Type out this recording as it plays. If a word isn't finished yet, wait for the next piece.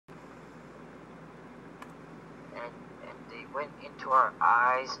went into our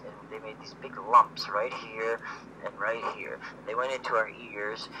eyes, and they made these big lumps right here and right here. And they went into our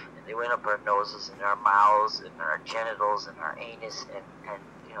ears, and they went up our noses and our mouths and our genitals and our anus, and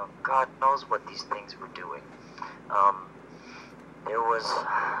you know, God knows what these things were doing. There was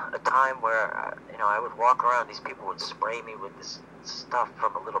a time where, you know, I would walk around, these people would spray me with this stuff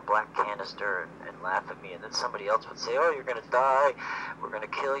from a little black canister and laugh at me, and then somebody else would say, oh, you're going to die, we're going to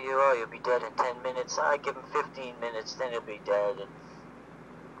kill you, oh, you'll be dead in 10 minutes, I give him 15 minutes, then he'll be dead, and,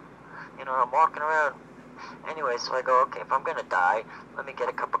 you know, I'm walking around. Anyway, so I go, okay, if I'm going to die, let me get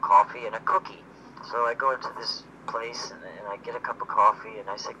a cup of coffee and a cookie. So I go into this place, and I get a cup of coffee, and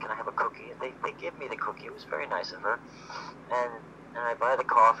I said, can I have a cookie? And they give me the cookie. It was very nice of her. And I buy the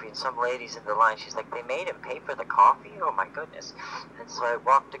coffee, and some lady's in the line. She's like, they made him pay for the coffee? Oh, my goodness. And so I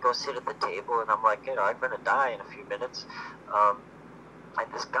walk to go sit at the table, and I'm like, you know, I'm going to die in a few minutes.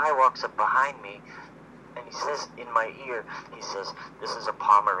 And this guy walks up behind me, and he says in my ear, he says, this is a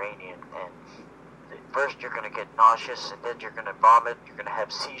Pomeranian, and first you're going to get nauseous, and then you're going to vomit, you're going to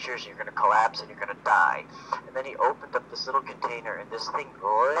have seizures, you're going to collapse, and you're going to die. And then he opened up this little container, and this thing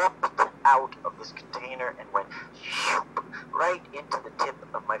leapt out of this container and went shoop, right into the tip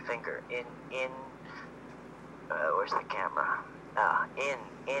of my finger. Where's the camera?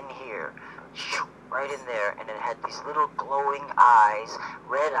 In here. Shoop, right in there. And it had these little glowing eyes,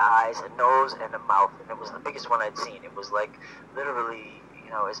 red eyes, a nose, and a mouth. And it was the biggest one I'd seen. It was like literally,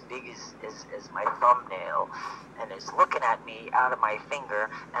 you know, as big as my thumbnail, and it's looking at me out of my finger,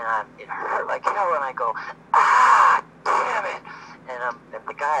 and it hurt like hell, and I go, ah, damn it, and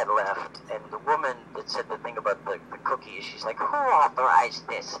the guy had left, and the woman that said the thing about the cookie, she's like, who authorized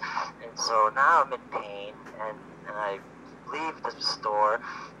this? And so now I'm in pain, and I leave the store,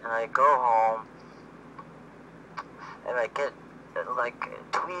 and I go home, and I get like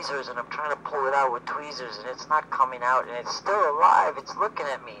tweezers, and I'm trying to pull it out with tweezers, and it's not coming out, and it's still alive, it's looking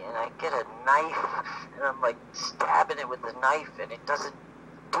at me, and I get a knife, and I'm like stabbing it with the knife, and it doesn't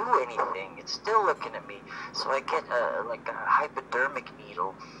do anything, it's still looking at me. So I get like a hypodermic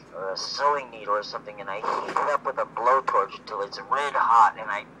needle, or a sewing needle or something, and I heat it up with a blowtorch until it's red hot, and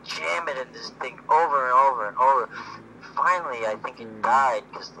I jam it in this thing over and over and over. Finally, I think it died,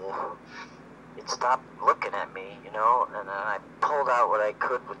 because it stopped looking at me, you know, and then I pulled out what I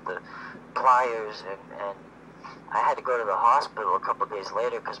could with the pliers, and I had to go to the hospital a couple of days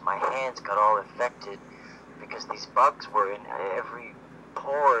later because my hands got all infected because these bugs were in every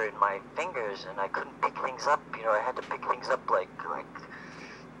pore in my fingers, and I couldn't pick things up, you know, I had to pick things up like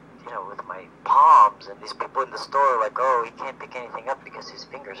you know, with my palms, and these people in the store were like, oh, he can't pick anything up because his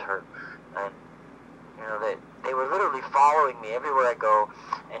fingers hurt, and you know, they were literally following me everywhere I go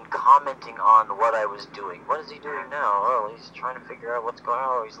and commenting on what I was doing. What is he doing now? Oh, he's trying to figure out what's going on.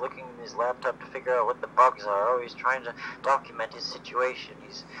 Oh, he's looking in his laptop to figure out what the bugs are. Oh, he's trying to document his situation.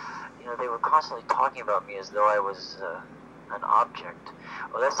 You know, they were constantly talking about me as though I was an object.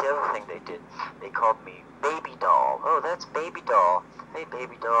 Oh, that's the other thing they did. They called me Baby Doll. Oh, that's Baby Doll. Hey,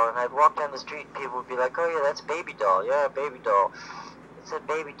 Baby Doll. And I'd walk down the street and people would be like, oh, yeah, that's Baby Doll. Yeah, Baby Doll. It said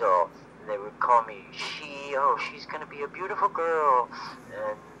Baby Doll. They would call me she, oh, she's going to be a beautiful girl,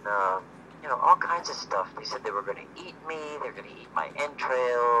 and, you know, all kinds of stuff. They said they were going to eat me, they were going to eat my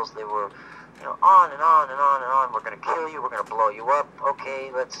entrails, they were, you know, on and on and on and on. We're going to kill you, we're going to blow you up, okay,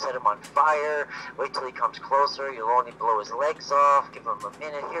 let's set him on fire, wait till he comes closer, you'll only blow his legs off, give him a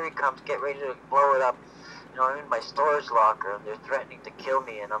minute, here he comes, get ready to blow it up. You know, I'm in my storage locker, and they're threatening to kill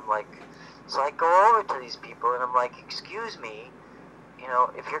me, and I'm like, so I go over to these people, and I'm like, excuse me, you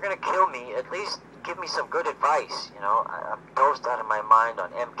know, if you're going to kill me, at least give me some good advice, you know. I'm dosed out of my mind on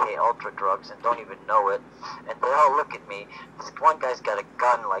MK Ultra drugs and don't even know it. And they all look at me. This one guy's got a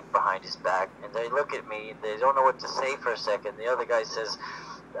gun, like, behind his back. And they look at me, and they don't know what to say for a second. The other guy says,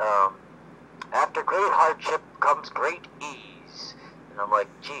 after great hardship comes great ease. And I'm like,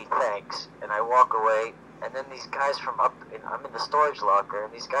 gee, thanks. And I walk away. And then these guys from I'm in the storage locker,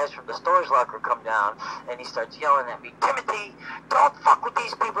 and these guys from the storage locker come down, and he starts yelling at me, Timothy, don't fuck with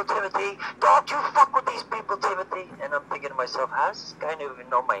these people, Timothy, don't you fuck with these people, Timothy. And I'm thinking to myself, how does this guy not even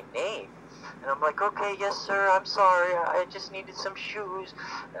know my name? And I'm like, okay, yes, sir, I'm sorry, I just needed some shoes.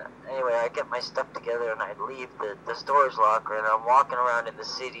 Anyway, I get my stuff together, and I leave the storage locker, and I'm walking around in the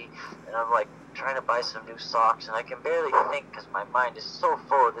city, and I'm like, trying to buy some new socks, and I can barely think because my mind is so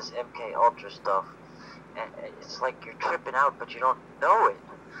full of this MK Ultra stuff. And it's like you're tripping out, but you don't know it.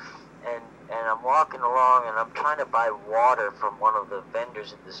 And I'm walking along, and I'm trying to buy water from one of the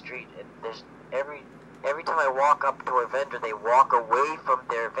vendors in the street. And there's every time I walk up to a vendor, they walk away from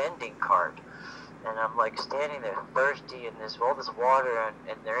their vending cart. And I'm like standing there thirsty, and there's all this water,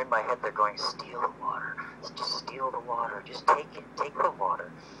 and they're in my head. They're going, steal the water, just steal the water, just take it, take the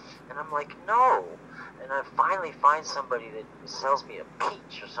water. And I'm like, no. And I finally find somebody that sells me a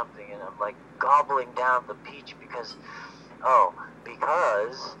peach or something, and I'm like gobbling down the peach because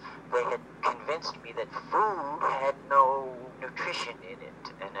they had convinced me that food had no nutrition in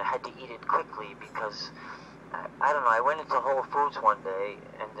it, and I had to eat it quickly because, I don't know, I went into Whole Foods one day,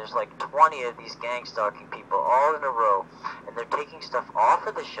 and there's like 20 of these gang stalking people all in a row, and they're taking stuff off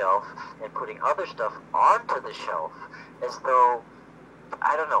of the shelf and putting other stuff onto the shelf as though,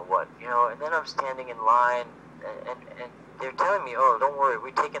 I don't know what, and then I'm standing in line, and they're telling me, oh, don't worry,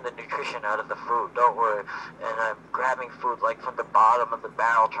 we're taking the nutrition out of the food, don't worry, and I'm grabbing food like from the bottom of the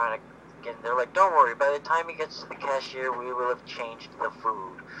barrel trying to get, they're like, don't worry, by the time he gets to the cashier, we will have changed the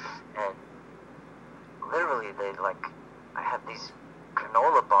food. And literally, I have these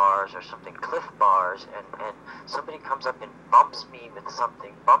granola bars or something, Cliff bars, and somebody comes up and bumps me with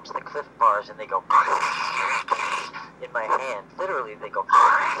something, bumps the Cliff bars, and they go in my hand. Literally, they go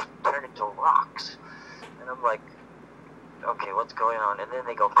turn into rocks. And I'm like, okay, what's going on? And then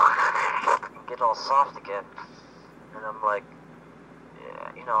they go and get all soft again. And I'm like,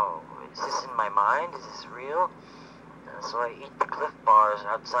 is this in my mind? Is this real? So I eat the Cliff bars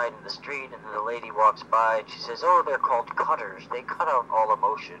outside in the street, and the lady walks by, and she says, oh, they're called cutters. They cut out all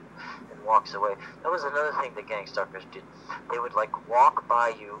emotion, and walks away. That was another thing the gang stalkers did. They would, walk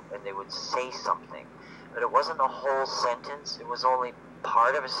by you, and they would say something. But it wasn't a whole sentence. It was only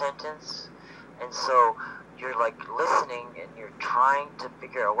part of a sentence. And so you're, listening, and you're trying to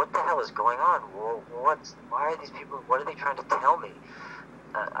figure out what the hell is going on. Why are these people, what are they trying to tell me?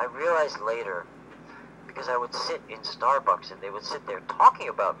 I realized later, because I would sit in Starbucks and they would sit there talking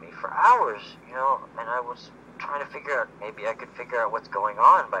about me for hours, and I was trying to figure out, maybe I could figure out what's going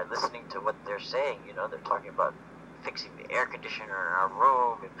on by listening to what they're saying. They're talking about fixing the air conditioner in our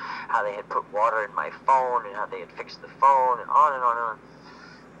room, and how they had put water in my phone, and how they had fixed the phone, and on and on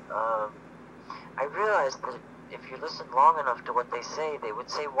and on. I realized that if you listen long enough to what they say, they would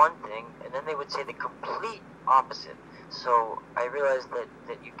say one thing, and then they would say the complete opposite. So I realized that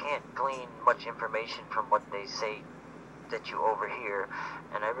you can't glean much information from what they say that you overhear,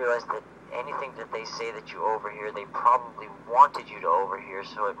 and I realized that anything that they say that you overhear, they probably wanted you to overhear,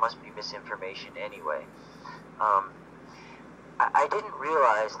 so it must be misinformation anyway. I didn't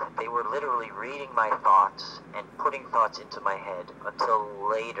realize that they were literally reading my thoughts and putting thoughts into my head until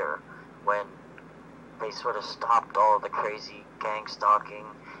later, when they sort of stopped all of the crazy gang stalking.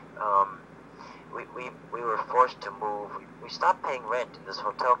 We were forced to move. We stopped paying rent in this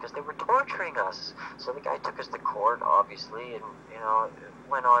hotel because they were torturing us. So the guy took us to court, obviously, and it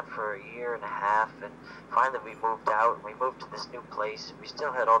went on for a year and a half. And finally, we moved out, and we moved to this new place. And we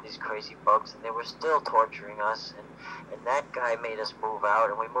still had all these crazy bugs, and they were still torturing us. And that guy made us move out,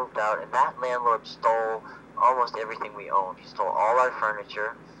 and we moved out. And that landlord stole almost everything we owned. He stole all our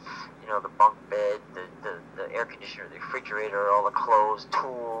furniture. The bunk bed, the air conditioner, the refrigerator, all the clothes,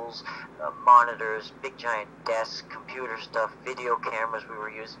 tools, monitors, big giant desks, computer stuff, video cameras we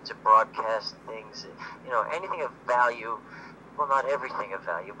were using to broadcast things, anything of value. Well, not everything of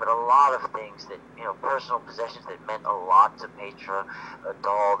value, but a lot of things that, personal possessions that meant a lot to Petra, a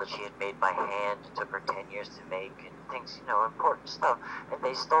doll that she had made by hand, it took her 10 years to make, and things, important stuff. And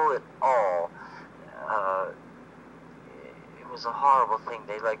they stole it all. It was a horrible thing.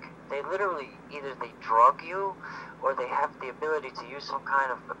 They literally, either they drug you, or they have the ability to use some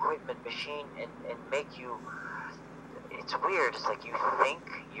kind of equipment machine and make you, it's weird, it's like you think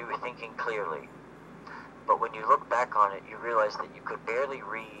you're thinking clearly, but when you look back on it, you realize that you could barely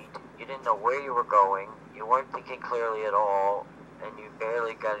read, you didn't know where you were going, you weren't thinking clearly at all, and you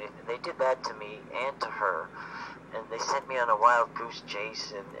barely got it. And they did that to me and to her, and they sent me on a wild goose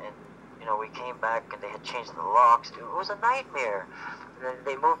chase, and we came back, and they had changed the locks. It was a nightmare. And then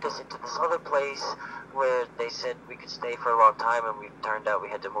they moved us into this other place where they said we could stay for a long time, and we turned out we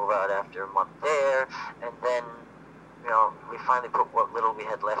had to move out after a month there. And then, we finally put what little we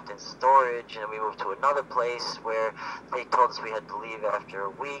had left in storage, and we moved to another place where they told us we had to leave after a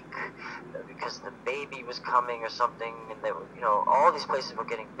week because the baby was coming or something. And they were, all these places were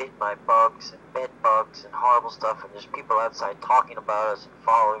getting bit by bugs and bed bugs and horrible stuff. And there's people outside talking about us and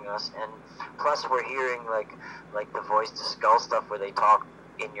following us. And plus, we're hearing like the voice to skull stuff where they talk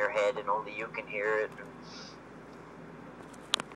in your head and only you can hear it.